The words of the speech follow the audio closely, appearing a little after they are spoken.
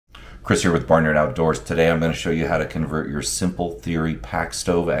Chris here with Barnyard Outdoors. Today I'm going to show you how to convert your Simple Theory Pack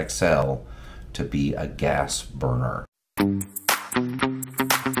Stove XL to be a gas burner.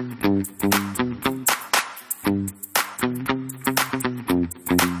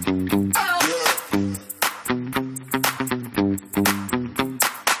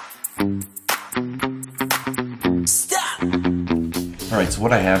 Alright, so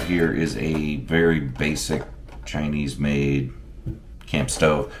what I have here is a very basic Chinese-made camp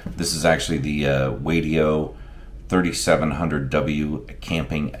stove. This is actually the Wadio 3700W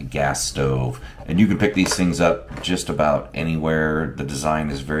camping gas stove, and you can pick these things up just about anywhere. The design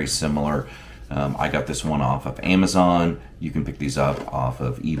is very similar. I got this one off of Amazon. You can pick these up off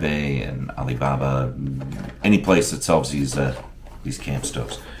of eBay and Alibaba, any place that sells these camp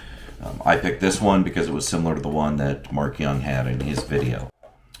stoves. I picked this one because it was similar to the one that Mark Young had in his video.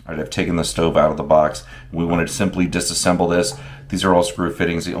 Alright, I've taken the stove out of the box. We wanted to simply disassemble this. These are all screw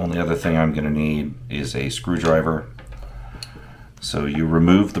fittings. The only other thing I'm going to need is a screwdriver. So you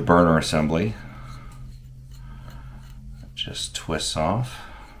remove the burner assembly. It just twists off.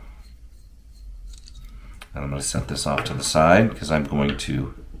 And I'm going to set this off to the side because I'm going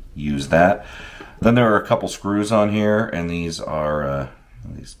to use that. Then there are a couple screws on here, and these are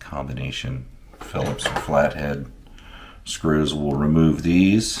these combination Phillips or flathead screws. We'll remove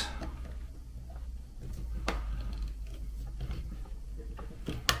these.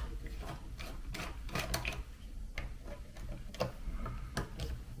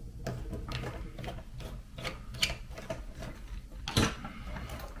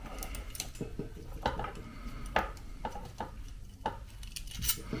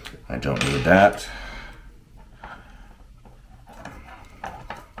 I don't need that.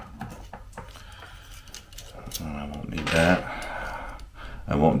 I won't need that.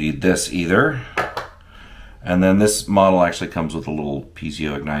 I won't need this either. And then this model actually comes with a little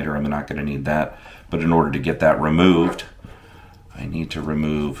piezo igniter. I'm not going to need that. But in order to get that removed, I need to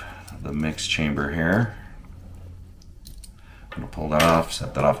remove the mix chamber here. I'm going to pull that off,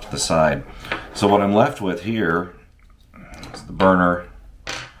 set that off to the side. So what I'm left with here is the burner,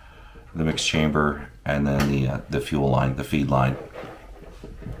 the mix chamber, and then the fuel line, the feed line.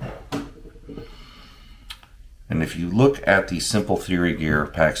 And if you look at the Simple Theory Gear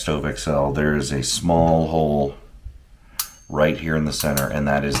Pack Stove XL, there is a small hole right here in the center, and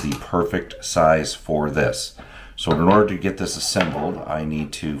that is the perfect size for this. So in order to get this assembled, I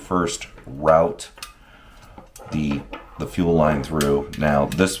need to first route the fuel line through. Now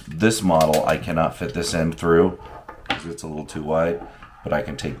this model, I cannot fit this end through because it's a little too wide, but I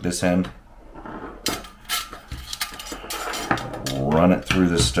can take this end, run it through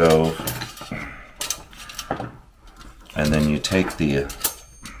the stove, and then you take the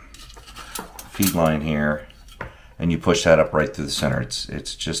feed line here and you push that up right through the center.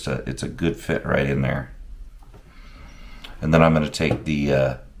 It's a good fit right in there. And then I'm going to take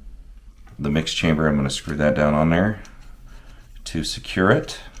the mix chamber. I'm going to screw that down on there to secure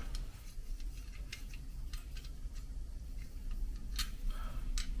it.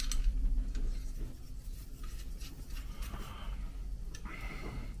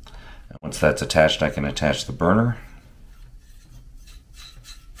 And once that's attached, I can attach the burner.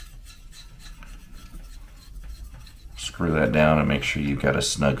 Screw that down and make sure you've got a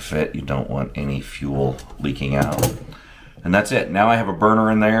snug fit. You don't want any fuel leaking out. And that's it. Now I have a burner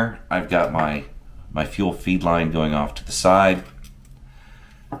in there. I've got my fuel feed line going off to the side.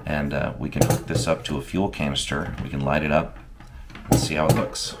 And we can hook this up to a fuel canister. We can light it up and see how it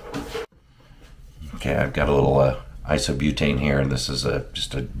looks. Okay, I've got a little isobutane here, and this is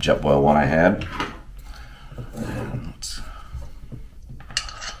just a Jetboil one I had. And let's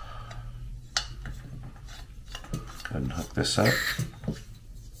go ahead and hook this up.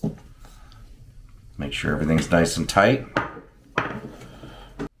 Make sure everything's nice and tight.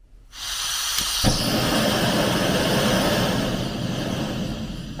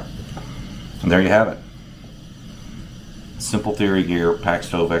 And there you have it. Simple Theory Gear Pack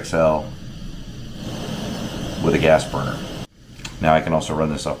Stove XL with a gas burner. Now I can also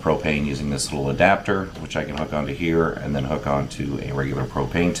run this off propane using this little adapter, which I can hook onto here and then hook onto a regular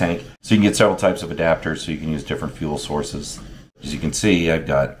propane tank. So you can get several types of adapters, so you can use different fuel sources. As you can see, I've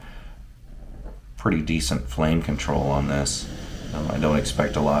got pretty decent flame control on this. I don't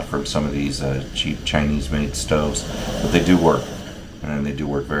expect a lot from some of these cheap Chinese-made stoves, but they do work, and they do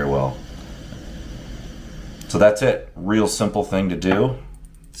work very well. So that's it. Real simple thing to do.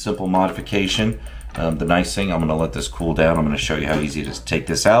 Simple modification. The nice thing, I'm going to let this cool down. I'm going to show you how easy it is to take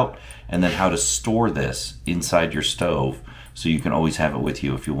this out, and then how to store this inside your stove so you can always have it with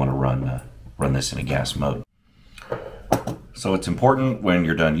you if you want to run this in a gas mode. So it's important when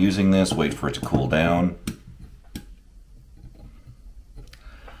you're done using this, wait for it to cool down.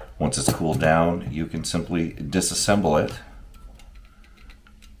 Once it's cooled down, you can simply disassemble it.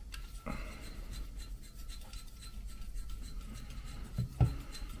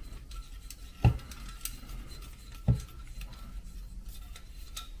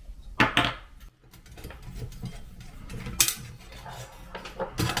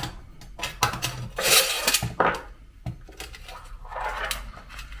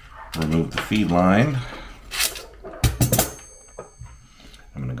 Remove the feed line.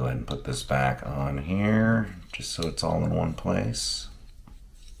 I'm going to go ahead and put this back on here just so it's all in one place.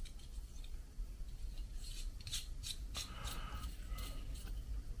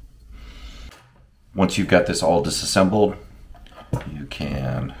 Once you've got this all disassembled, you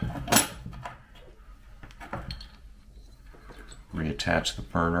can reattach the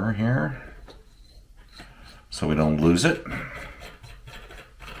burner here so we don't lose it.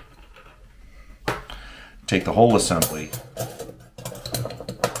 Take the whole assembly,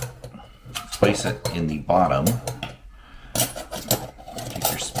 place it in the bottom, take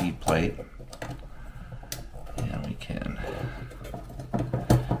your speed plate, and we can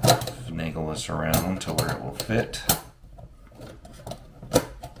finagle this around to where it will fit.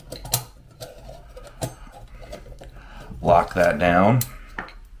 Lock that down.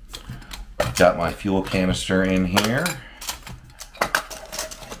 Got my fuel canister in here.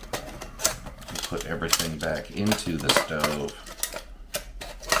 Put everything back into the stove.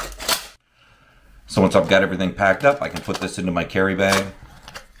 So once I've got everything packed up, I can put this into my carry bag,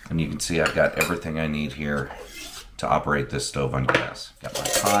 and you can see I've got everything I need here to operate this stove on gas. Got my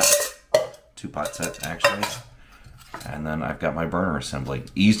pot, 2-pot set actually, and then I've got my burner assembly.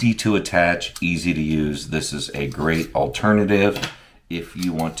 Easy to attach, easy to use. This is a great alternative if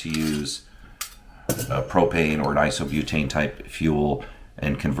you want to use a propane or an isobutane type fuel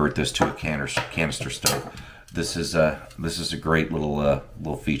and convert this to a canister stove. This is a great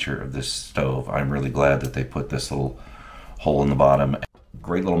little feature of this stove. I'm really glad that they put this little hole in the bottom.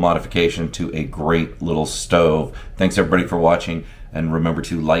 Great little modification to a great little stove. Thanks everybody for watching, and remember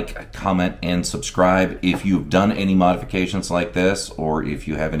to like, comment, and subscribe. If you've done any modifications like this, or if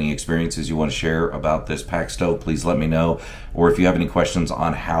you have any experiences you want to share about this pack stove, please let me know. Or if you have any questions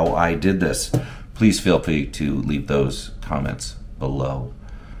on how I did this, please feel free to leave those comments below.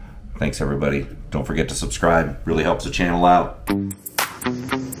 Thanks everybody. Don't forget to subscribe. Really helps the channel out.